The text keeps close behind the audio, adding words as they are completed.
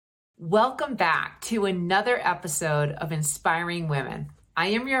Welcome back to another episode of Inspiring Women. I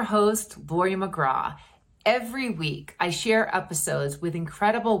am your host, Lori McGraw. Every week, I share episodes with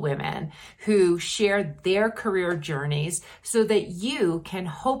incredible women who share their career journeys so that you can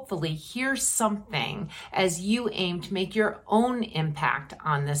hopefully hear something as you aim to make your own impact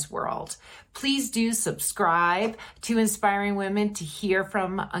on this world. Please do subscribe to Inspiring Women to hear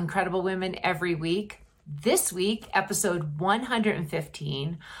from incredible women every week. This week, episode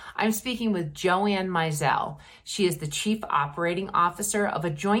 115, I'm speaking with Joanne Mizell. She is the Chief Operating Officer of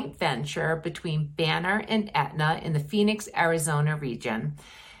a joint venture between Banner and Aetna in the Phoenix, Arizona region.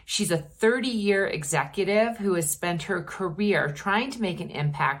 She's a 30-year executive who has spent her career trying to make an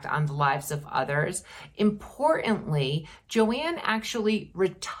impact on the lives of others. Importantly, Joanne actually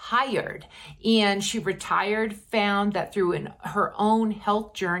retired, and she retired, found that through her own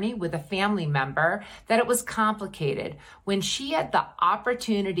health journey with a family member, that it was complicated. When she had the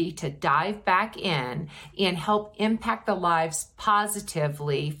opportunity to dive back in and help impact the lives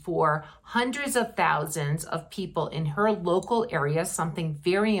positively for hundreds of thousands of people in her local area, something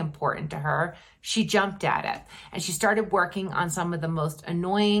very important to her, she jumped at it. And she started working on some of the most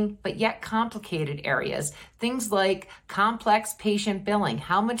annoying but yet complicated areas. Things like complex patient billing.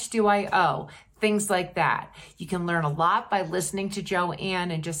 How much do I owe? Things like that. You can learn a lot by listening to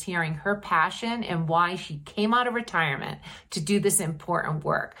Joanne and just hearing her passion and why she came out of retirement to do this important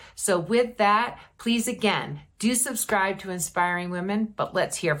work. So with that, please again, do subscribe to Inspiring Women, but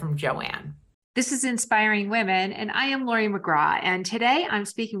let's hear from Joanne. This is Inspiring Women, and I am Lori McGraw. And today I'm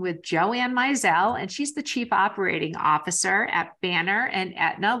speaking with Joanne Mizell, and she's the Chief Operating Officer at Banner and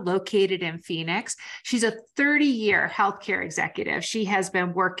Aetna, located in Phoenix. She's a 30-year healthcare executive. She has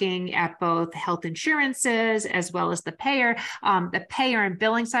been working at both health insurances as well as the payer and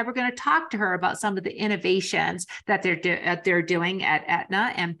billing side. We're going to talk to her about some of the innovations that they're doing at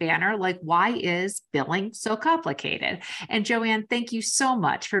Aetna and Banner, like why is billing so complicated? And Joanne, thank you so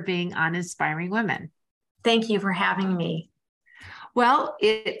much for being on Inspiring Women. Thank you for having me. Well,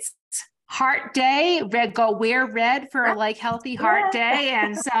 it's Heart Day. Wear red for Healthy Heart Day.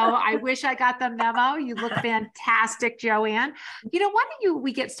 And so I wish I got the memo. You look fantastic, Joanne. Why don't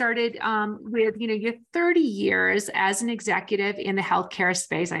we get started with, your 30 years as an executive in the healthcare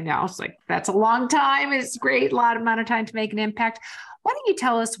space. I know it's that's a long time. It's great. A lot amount of time to make an impact. Why don't you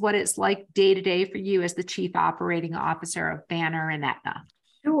tell us what it's like day to day for you as the Chief Operating Officer of Banner and Aetna?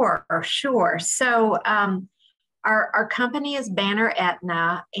 Sure. So our company is Banner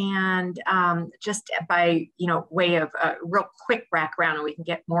Aetna, and just by way of a real quick background, and we can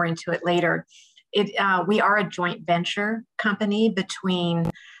get more into it later. We are a joint venture company between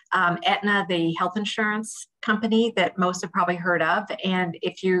Aetna, the health insurance company that most have probably heard of, and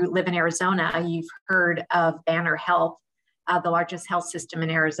if you live in Arizona, you've heard of Banner Health, the largest health system in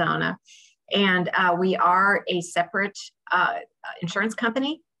Arizona. And we are a separate insurance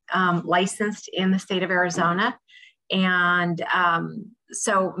company licensed in the state of Arizona. And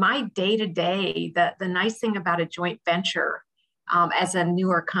so my day-to-day, the nice thing about a joint venture as a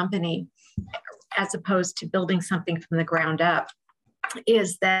newer company, as opposed to building something from the ground up,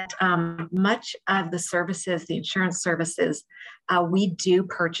 is that much of the services, the insurance services, we do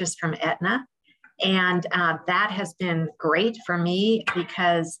purchase from Aetna. And that has been great for me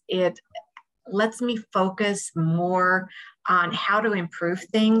because it lets me focus more on how to improve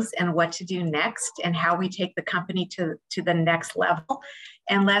things and what to do next and how we take the company to the next level,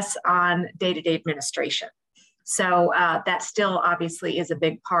 and less on day-to-day administration. So that still obviously is a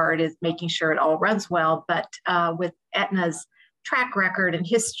big part, is making sure it all runs well. But with Aetna's track record and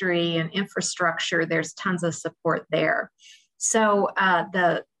history and infrastructure, there's tons of support there. So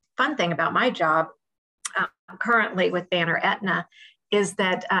the fun thing about my job currently with Banner Aetna is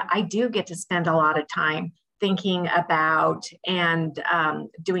that I do get to spend a lot of time thinking about and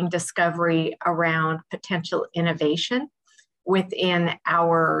doing discovery around potential innovation within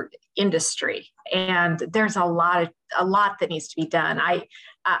our industry. And there's a lot that needs to be done.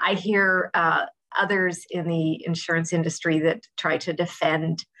 I hear others in the insurance industry that try to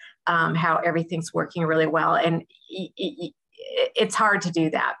defend how everything's working really well. And it's hard to do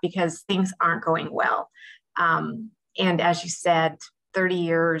that because things aren't going well. And as you said, 30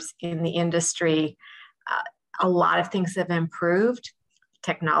 years in the industry, a lot of things have improved,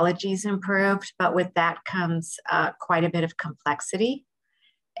 technology's improved, but with that comes quite a bit of complexity.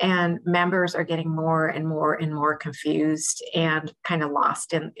 And members are getting more and more confused and kind of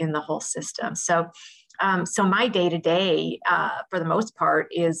lost in the whole system. So my day-to-day, for the most part,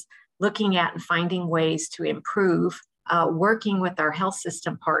 is looking at and finding ways to improve, working with our health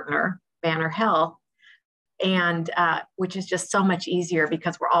system partner, Banner Health, and which is just so much easier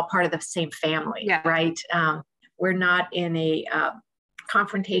because we're all part of the same family, Yeah. right? We're not in a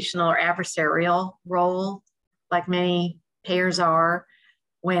confrontational or adversarial role like many payers are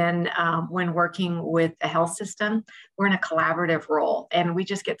when working with the health system. We're in a collaborative role, and we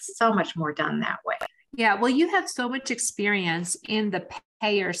just get so much more done that way. Yeah, well, you have so much experience in the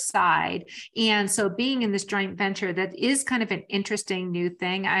payer side. And so being in this joint venture, that is kind of an interesting new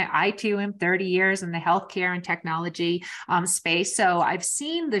thing. I too am 30 years in the healthcare and technology space. So I've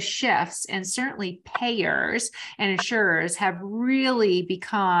seen the shifts, and certainly payers and insurers have really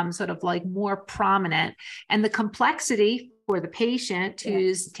become sort of like more prominent, and the complexity for the patient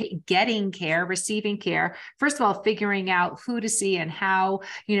who's getting care, receiving care. First of all, figuring out who to see and how,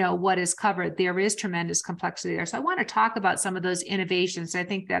 what is covered. There is tremendous complexity there. So I want to talk about some of those innovations. I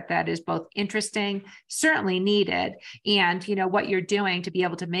think that is both interesting, certainly needed, and, what you're doing to be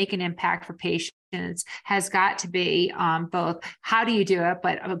able to make an impact for patients has got to be both how do you do it,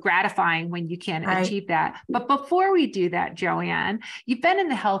 but gratifying when you can achieve that. But before we do that, Joanne, you've been in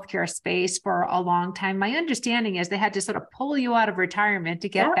the healthcare space for a long time. My understanding is they had to sort of pull you out of retirement to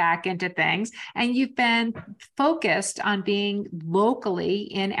get back into things. And you've been focused on being locally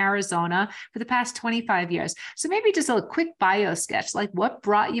in Arizona for the past 25 years. So maybe just a quick bio sketch, like what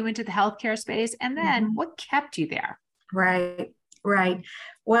brought you into the healthcare space, and then what kept you there? Right.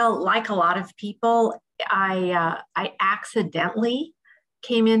 Well, like a lot of people, I accidentally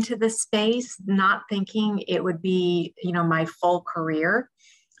came into this space, not thinking it would be, my full career.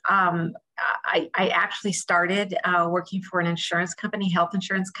 I actually started working for an insurance company, health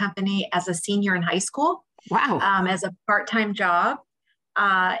insurance company, as a senior in high school. Wow. As a part-time job,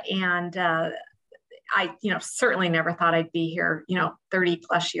 and I, certainly never thought I'd be here, 30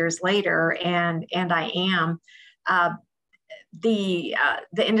 plus years later, and I am. The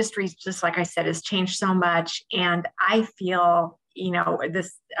industry, just like I said, has changed so much. And I feel,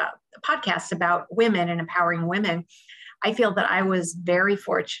 this podcast about women and empowering women, I feel that I was very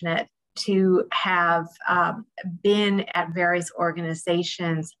fortunate to have been at various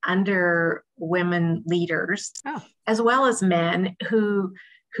organizations under women leaders, as well as men who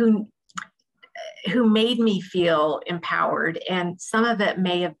made me feel empowered. And some of it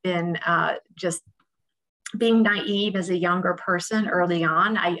may have been just being naive as a younger person early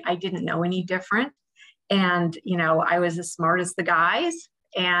on. I didn't know any different. And, I was as smart as the guys.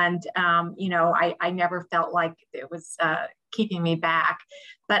 And, I never felt like it was keeping me back.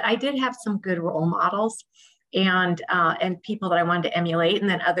 But I did have some good role models and people that I wanted to emulate, and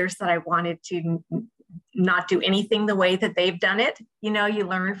then others that I wanted to not do anything the way that they've done it. You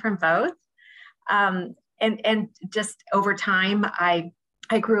learn from both. And just over time,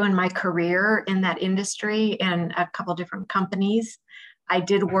 I grew in my career in that industry in a couple different companies. I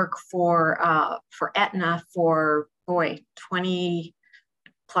did work for Aetna for 20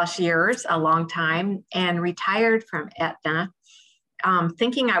 plus years, a long time, and retired from Aetna,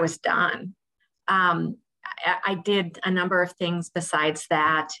 thinking I was done. I did a number of things besides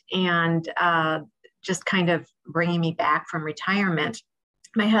that, and just kind of bringing me back from retirement.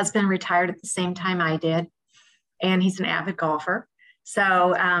 My husband retired at the same time I did, and he's an avid golfer.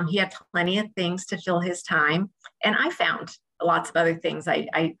 So he had plenty of things to fill his time. And I found lots of other things.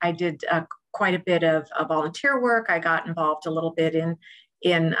 I did quite a bit of volunteer work. I got involved a little bit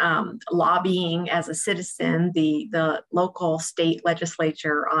in lobbying as a citizen, the local state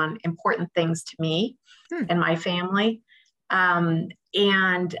legislature on important things to me and my family. And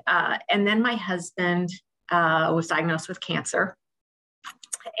then my husband was diagnosed with cancer.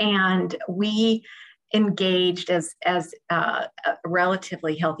 And we engaged as a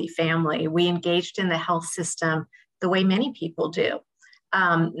relatively healthy family. We engaged in the health system the way many people do,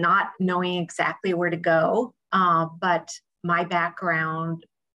 not knowing exactly where to go, but my background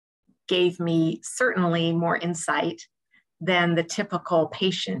gave me certainly more insight than the typical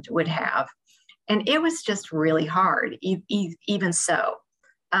patient would have. And it was just really hard, even so.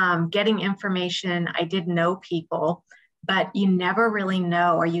 Getting information, I did know people, but you never really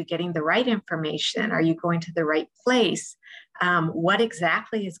know, are you getting the right information? Are you going to the right place? What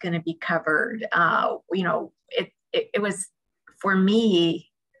exactly is going to be covered? It was, for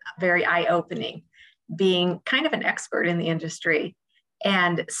me, very eye-opening, being kind of an expert in the industry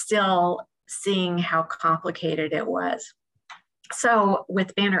and still seeing how complicated it was. So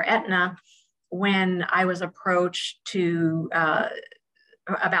with Banner Aetna, when I was approached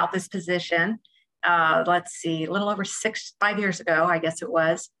about this position, let's see, a little over 5 years ago, I guess it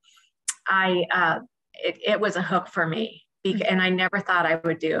was, it was a hook for me, and I never thought I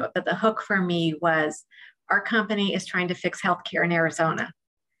would do it. But the hook for me was, our company is trying to fix healthcare in Arizona.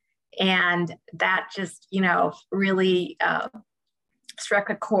 And that just, really struck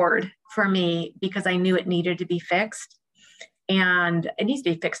a chord for me because I knew it needed to be fixed, and it needs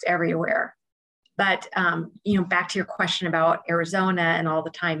to be fixed everywhere. But, back to your question about Arizona and all the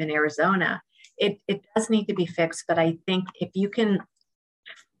time in Arizona, it does need to be fixed. But I think if you can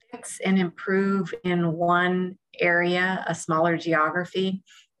fix and improve in one area, a smaller geography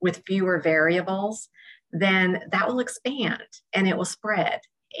with fewer variables, then that will expand and it will spread.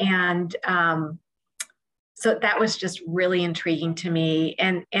 And so that was just really intriguing to me.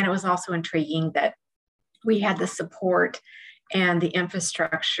 And it was also intriguing that we had the support and the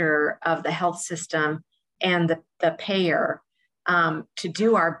infrastructure of the health system and the payer to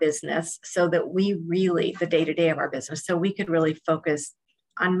do our business, so that we really, the day-to-day of our business, so we could really focus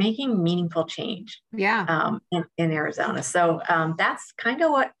on making meaningful change in Arizona. So that's kind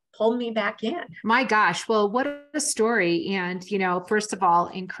of what pulled me back in. My gosh. Well, what a story. And, first of all,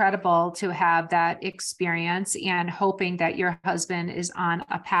 incredible to have that experience, and hoping that your husband is on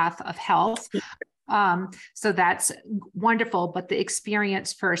a path of health. So that's wonderful, but the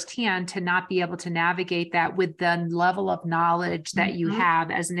experience firsthand to not be able to navigate that with the level of knowledge that you have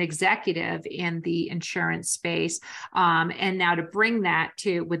as an executive in the insurance space. And now to bring that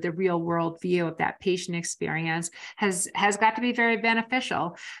to with the real world view of that patient experience has got to be very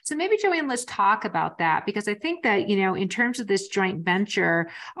beneficial. So maybe Joanne, let's talk about that, because I think that, in terms of this joint venture,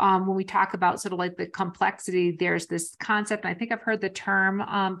 when we talk about sort of like the complexity, there's this concept, and I think I've heard the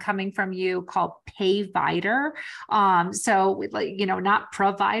term coming from you, called payvider. So like, not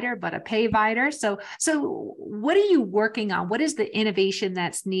provider, but a payvider. So what are you working on? What is the innovation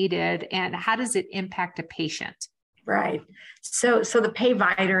that's needed, and how does it impact a patient? Right. So the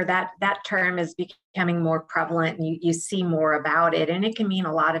payvider, that term is becoming more prevalent, and you see more about it, and it can mean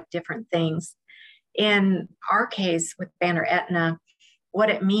a lot of different things. In our case with Banner Aetna, what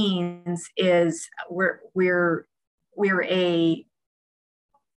it means is we're a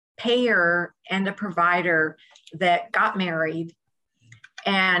payer and a provider that got married,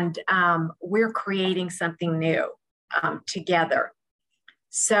 and we're creating something new together.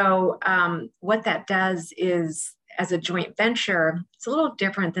 So what that does is, as a joint venture, it's a little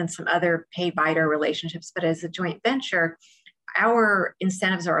different than some other payvider relationships, but as a joint venture, our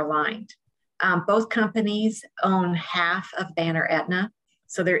incentives are aligned. Both companies own half of Banner Aetna,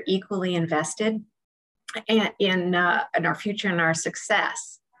 so they're equally invested in our future and our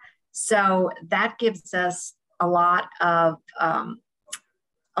success. So that gives us a lot of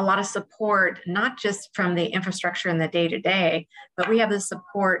support, not just from the infrastructure and the day-to-day, but we have the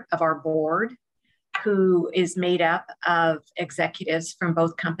support of our board, who is made up of executives from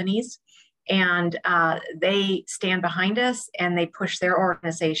both companies. And they stand behind us, and they push their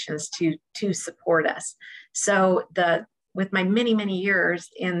organizations to support us. So with my many, many years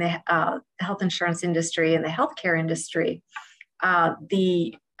in the health insurance industry and the healthcare industry, I'm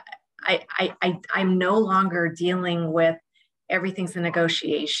no longer dealing with everything's a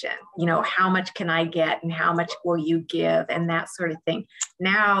negotiation. How much can I get and how much will you give and that sort of thing.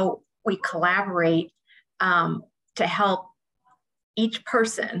 Now we collaborate to help each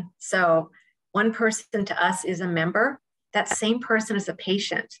person. So one person to us is a member. That same person is a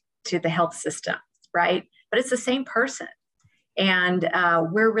patient to the health system, right? But it's the same person. And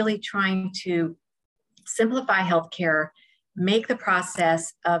we're really trying to simplify healthcare, make the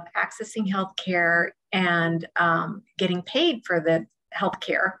process of accessing healthcare and getting paid for the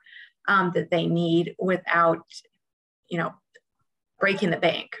healthcare that they need without, breaking the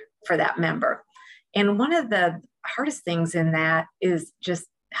bank for that member. And one of the hardest things in that is just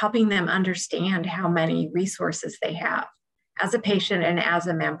helping them understand how many resources they have as a patient and as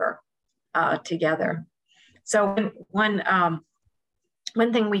a member together. So one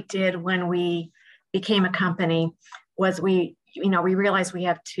thing we did when we became a company was we realized we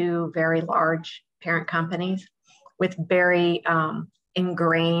have two very large parent companies with very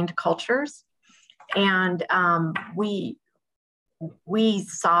ingrained cultures. And we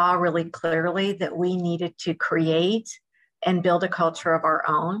saw really clearly that we needed to create and build a culture of our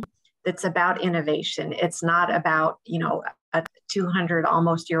own that's about innovation. It's not about, a 200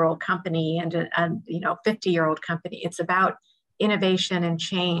 almost year old company and a 50-year-old company. It's about innovation and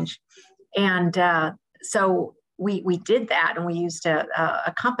change. And so we did that, and we used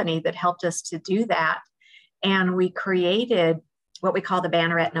a company that helped us to do that. And we created what we call the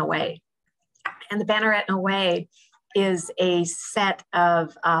Banner Aetna Way. And the Banner Aetna Way is a set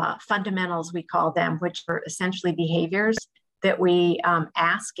of fundamentals, we call them, which are essentially behaviors that we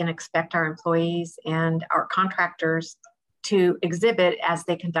ask and expect our employees and our contractors to exhibit as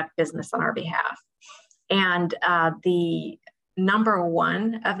they conduct business on our behalf. And the number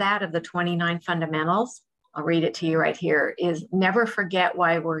one of the 29 fundamentals, I'll read it to you right here, is never forget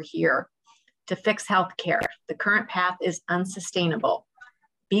why we're here: to fix healthcare. The current path is unsustainable.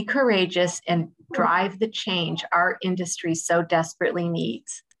 Be courageous and drive the change our industry so desperately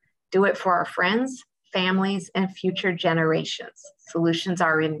needs. Do it for our friends, families, and future generations. Solutions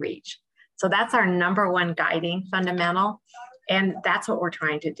are in reach. So that's our number one guiding fundamental. And that's what we're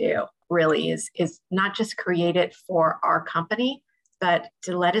trying to do, really, is not just create it for our company, but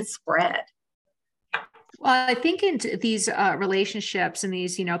to let it spread. Well, I think in these relationships and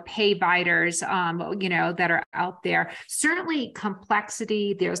these, pay biters, that are out there, certainly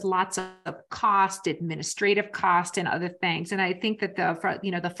complexity, there's lots of cost, administrative cost, and other things. And I think that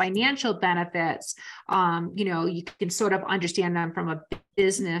the financial benefits, you can sort of understand them from a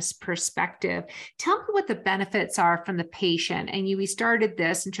business perspective. Tell me what the benefits are from the patient. And we started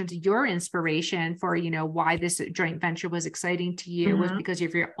this in terms of your inspiration for, why this joint venture was exciting to you, was because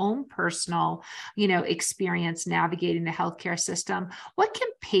of your own personal, experience navigating the healthcare system. What can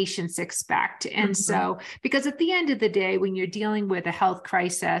patients expect? And so, because at the end of the day, when you're dealing with a health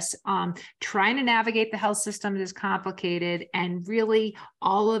crisis, trying to navigate the health system is complicated, and really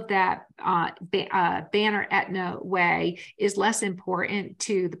all of that Banner Aetna way is less important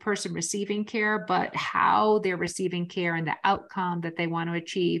to the person receiving care, but how they're receiving care and the outcome that they want to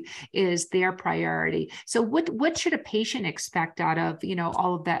achieve is their priority. So what should a patient expect out of,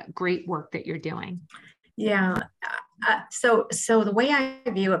 all of that great work that you're doing? Yeah. So the way I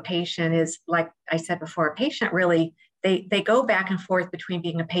view a patient is, like I said before, a patient really, they go back and forth between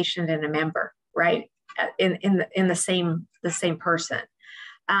being a patient and a member, right? In the same person.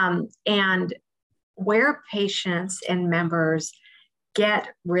 And where patients and members get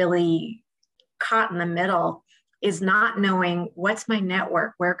really caught in the middle is not knowing, what's my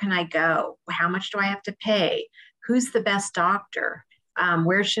network? Where can I go? How much do I have to pay? Who's the best doctor?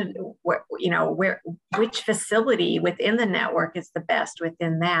 Which facility within the network is the best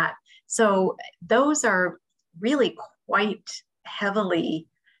within that? So those are really quite heavily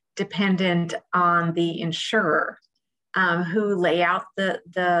dependent on the insurer, who lay out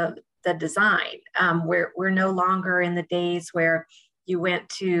the design. We're no longer in the days where you went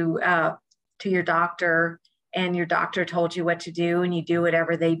to your doctor and your doctor told you what to do and you do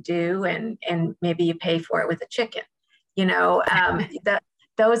whatever they do, and maybe you pay for it with a chicken.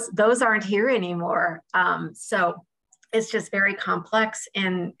 Those aren't here anymore. So it's just very complex,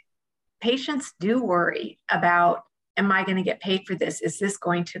 and patients do worry about, am I going to get paid for this? Is this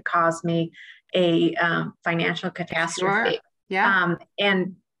going to cause me a financial catastrophe? Sure. Yeah.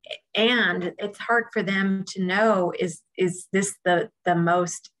 And it's hard for them to know, is this the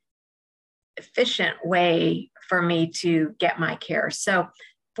most efficient way for me to get my care? So,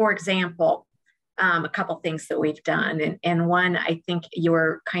 for example, a couple things that we've done, and one I think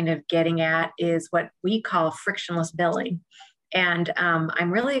you're kind of getting at is what we call frictionless billing. And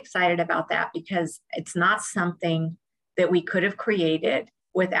I'm really excited about that, because it's not something that we could have created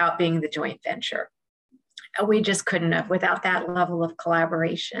without being the joint venture. We just couldn't have without that level of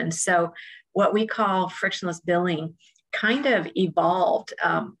collaboration. So what we call frictionless billing kind of evolved,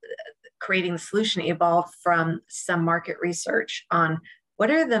 creating the solution evolved from some market research on what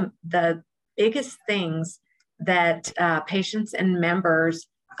are the biggest things that patients and members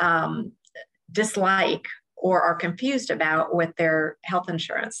dislike or are confused about with their health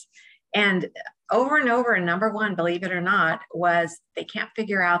insurance. And over, number one, believe it or not, was they can't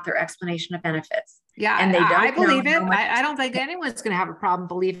figure out their explanation of benefits. Yeah, and I believe it. I don't think anyone's going to have a problem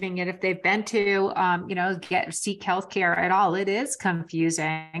believing it if they've been to, seek healthcare at all. It is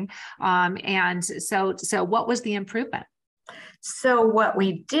confusing. And so what was the improvement? So what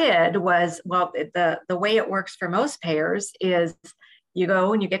we did was, the way it works for most payers is you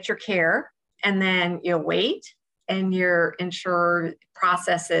go and you get your care, and then you wait, and your insurer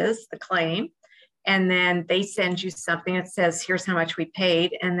processes the claim. And then they send you something that says, here's how much we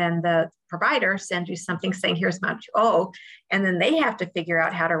paid. And then the provider sends you something saying, here's how much you owe. And then they have to figure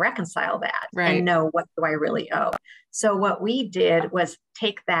out how to reconcile that and know, what do I really owe? So what we did was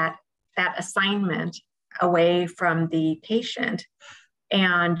take that assignment away from the patient.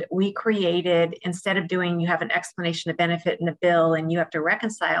 And we created, instead of doing, you have an explanation of benefit and a bill and you have to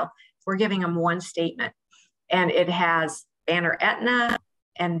reconcile, we're giving them one statement. And it has Banner Aetna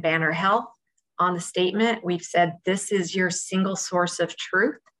and Banner Health on the statement. We've said, this is your single source of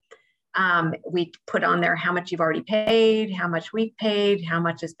truth. We put on there how much you've already paid, how much we've paid, how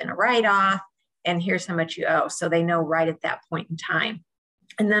much has been a write-off, and here's how much you owe. So they know right at that point in time.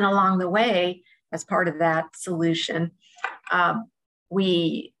 And then along the way, as part of that solution,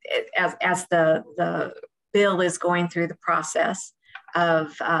 we, as the bill is going through the process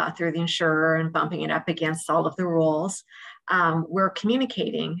of through the insurer and bumping it up against all of the rules, we're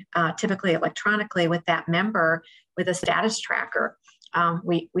communicating typically electronically with that member with a status tracker.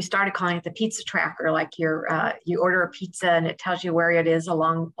 We started calling it the pizza tracker, like you order a pizza and it tells you where it is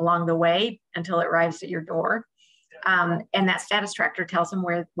along the way until it arrives at your door. And that status tracker tells them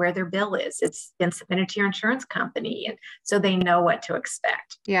where their bill is. It's been submitted to your insurance company, and so they know what to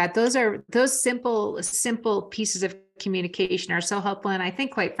expect. Yeah, those simple pieces of communication are so helpful. And I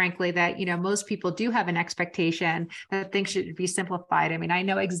think, quite frankly, that, most people do have an expectation that things should be simplified. I mean, I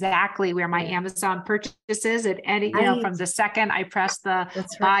know exactly where my Amazon purchase is at any, from the second I press the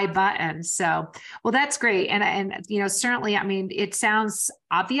buy button. So, well, that's great. And certainly, I mean, it sounds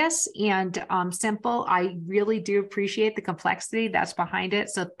obvious and simple. I really do appreciate the complexity that's behind it.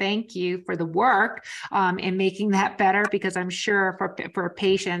 So thank you for the work in making that better, because I'm sure for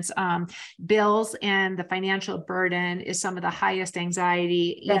patients, bills and the financial burden is some of the highest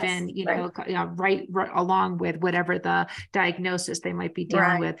anxiety, even, right along with whatever the diagnosis they might be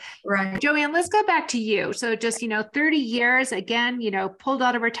dealing with. Right. Joanne, let's go back to you. So just, 30 years, again, pulled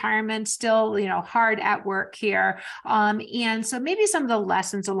out of retirement, still, hard at work here. And so maybe some of the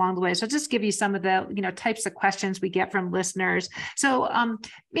lessons along the way. So I'll just give you some of the, types of questions we get from listeners. So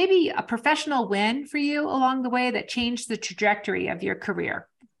maybe a professional win for you along the way that changed the trajectory of your career.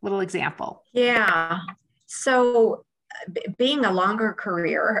 Little example. Yeah. So being a longer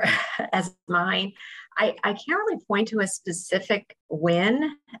career as mine, I can't really point to a specific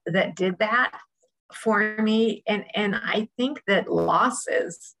win that did that for me. And I think that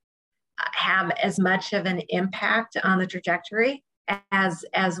losses have as much of an impact on the trajectory as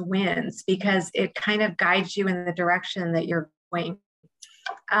wins, because it kind of guides you in the direction that you're going.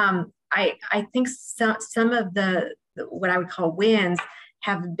 I think some of the what I would call wins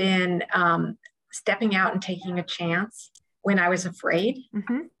have been stepping out and taking a chance when I was afraid,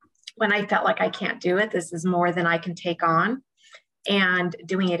 when I felt like I can't do it, this is more than I can take on, and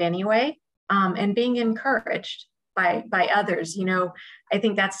doing it anyway, and being encouraged by others. I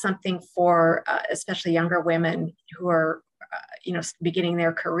think that's something for especially younger women who are, beginning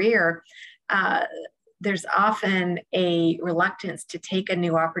their career. There's often a reluctance to take a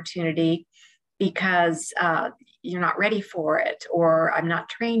new opportunity because you're not ready for it, or I'm not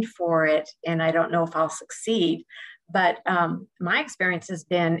trained for it, and I don't know if I'll succeed. But my experience has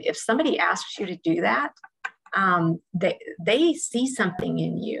been, if somebody asks you to do that, they see something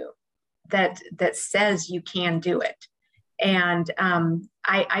in you that says you can do it. And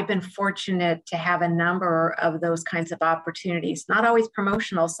I've been fortunate to have a number of those kinds of opportunities, not always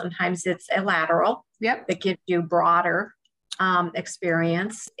promotional. Sometimes it's a lateral that gives you broader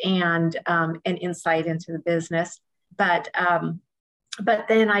experience and insight into the business. But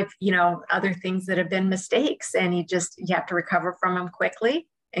then I've, other things that have been mistakes, and you have to recover from them quickly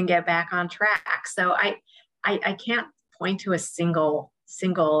and get back on track. So I can't point to a single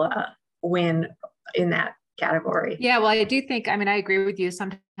win in that category. Yeah, well, I do think, I agree with you.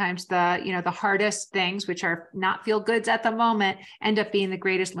 Sometimes the hardest things, which are not feel goods at the moment, end up being the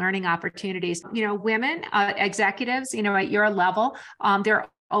greatest learning opportunities. Women, executives, at your level, they're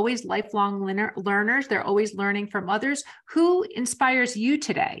always lifelong learners. They're always learning from others. Who inspires you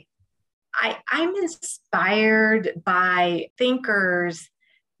today? I'm inspired by thinkers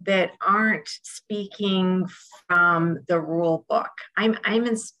that aren't speaking from the rule book. I'm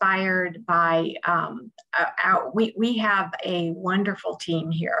inspired by we have a wonderful team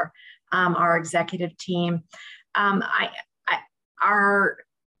here, our executive team. Our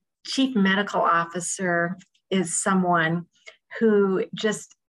chief medical officer is someone who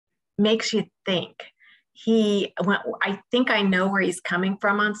just makes you think. I think I know where he's coming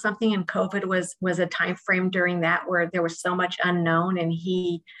from on something, and COVID was a time frame during that where there was so much unknown, and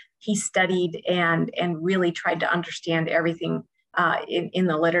he studied and really tried to understand everything in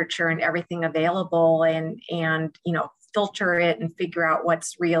the literature and everything available, and filter it and figure out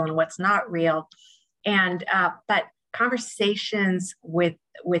what's real and what's not real. And but conversations with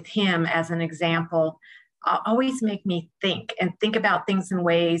him, as an example, always make me think about things in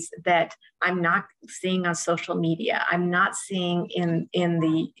ways that I'm not seeing on social media. I'm not seeing in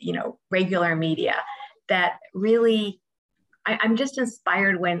the regular media. That really, I'm just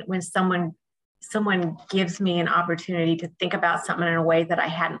inspired when someone gives me an opportunity to think about something in a way that I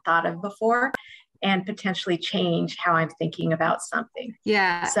hadn't thought of before, and potentially change how I'm thinking about something.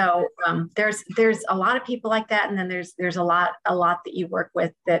 Yeah. So there's a lot of people like that, and then there's a lot that you work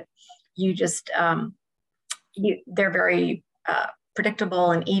with that you just they're very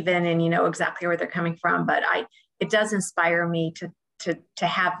predictable and even, and you know exactly where they're coming from. But it does inspire me to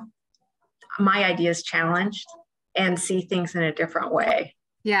have my ideas challenged and see things in a different way.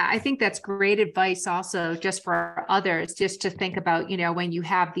 Yeah, I think that's great advice also just for others, just to think about, when you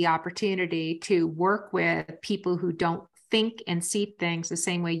have the opportunity to work with people who don't think and see things the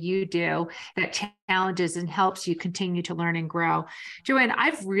same way you do, that challenges and helps you continue to learn and grow. Joanne,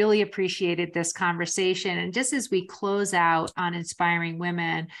 I've really appreciated this conversation. And just as we close out on inspiring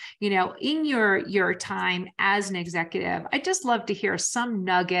women, in your time as an executive, I'd just love to hear some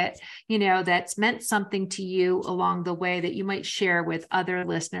nugget, that's meant something to you along the way that you might share with other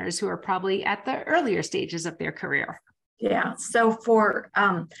listeners who are probably at the earlier stages of their career. Yeah. So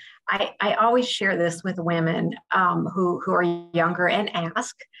I always share this with women who are younger and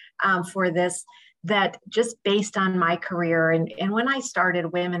ask for this, that just based on my career and when I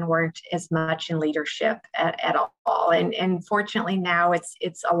started, women weren't as much in leadership at all. And fortunately now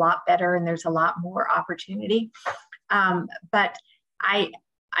it's a lot better and there's a lot more opportunity. But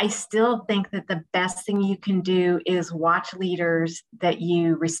I still think that the best thing you can do is watch leaders that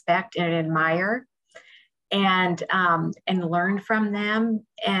you respect and admire, and learn from them,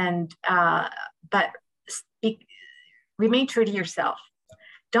 but remain true to yourself.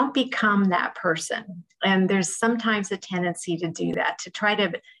 Don't become that person. And there's sometimes a tendency to do that, to try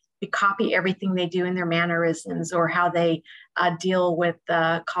to copy everything they do in their mannerisms or how they deal with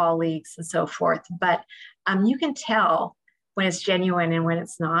colleagues and so forth. But you can tell when it's genuine and when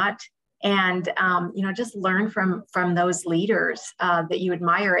it's not. And, just learn from those leaders that you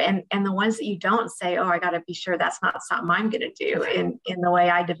admire, and the ones that you don't, say, oh, I got to be sure that's not something I'm going to do in the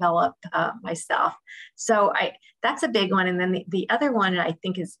way I develop myself. So that's a big one. And then the other one I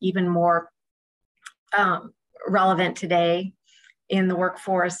think is even more relevant today in the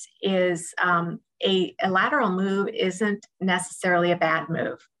workforce is a lateral move isn't necessarily a bad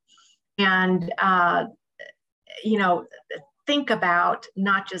move. And, think about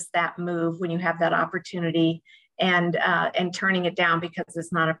not just that move when you have that opportunity and turning it down because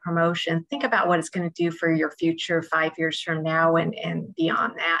it's not a promotion. Think about what it's going to do for your future 5 years from now and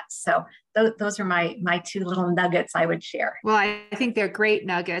beyond that. So those are my two little nuggets I would share. Well, I think they're great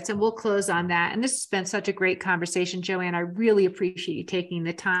nuggets, and we'll close on that. And this has been such a great conversation, Joanne. I really appreciate you taking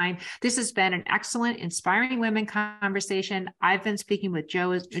the time. This has been an excellent Inspiring Women conversation. I've been speaking with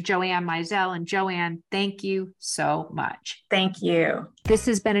Joanne Meisel, and Joanne, thank you so much. Thank you. This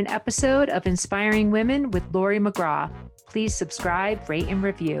has been an episode of Inspiring Women with Lori McGraw. Please subscribe, rate, and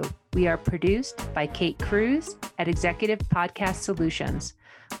review. We are produced by Kate Cruz at Executive Podcast Solutions.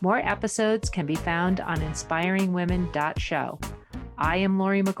 More episodes can be found on inspiringwomen.show. I am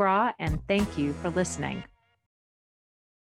Lori McGraw, and thank you for listening.